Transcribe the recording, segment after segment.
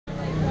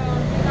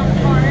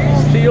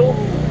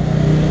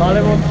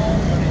Hollywood.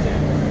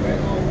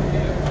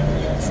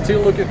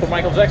 Still looking for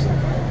Michael Jackson.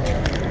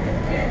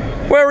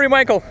 Where are you,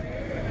 Michael?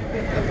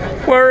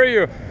 Where are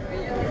you?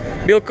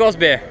 Bill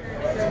Cosby,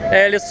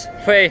 Alice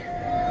Faye,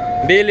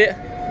 Billy,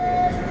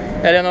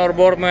 Eleanor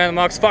Boardman,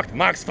 MaxFactor.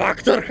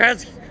 MaxFactor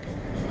has...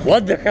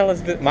 What the hell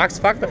is this?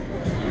 MaxFactor?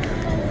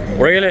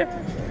 Really?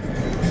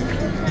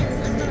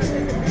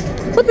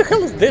 What the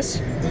hell is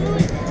this?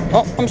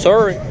 Oh, I'm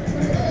sorry.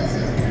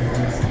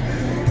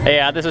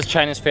 Yeah, this is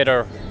Chinese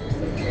theater.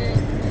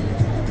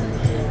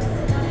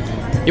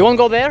 You won't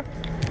go there?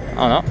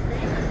 Oh no.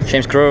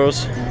 James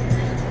Cruz.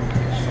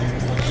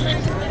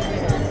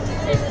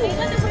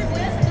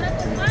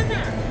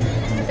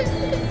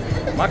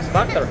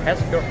 MaxFactor has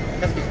his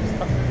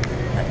stuff.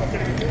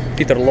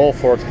 Peter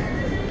Lawford.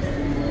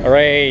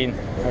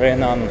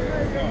 Renan.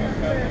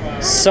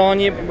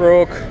 Sonny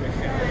Brook.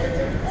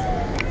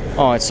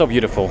 Oh, it's so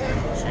beautiful.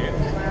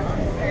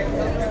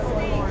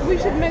 We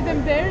should meet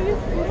them there, you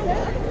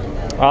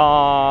said?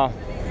 Oh,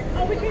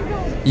 we can go.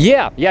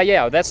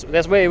 Yeah.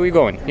 That's where we're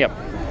going. Yep.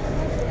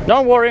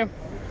 Don't worry.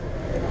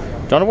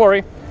 Don't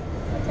worry.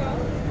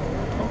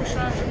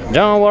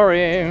 Don't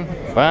worry.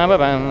 Bam, bam,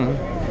 bam.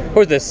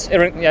 Who's this?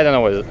 Yeah, I don't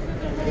know who is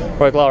it.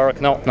 Roy Clark.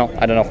 No,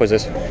 I don't know who is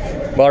this.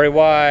 Barry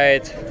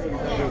White.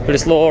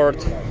 Please Lord.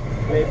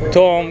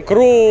 Tom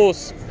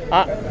Cruise.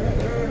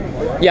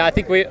 Yeah, I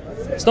think we...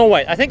 Snow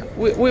White. I think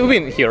we've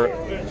been here.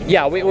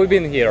 Yeah, we've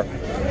been here.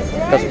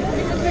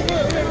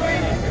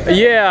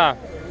 Yeah.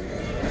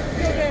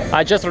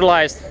 I just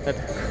realized that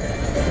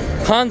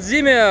Hans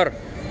Zimmer.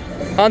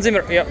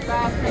 Yeah.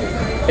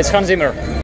 It's Hans Zimmer.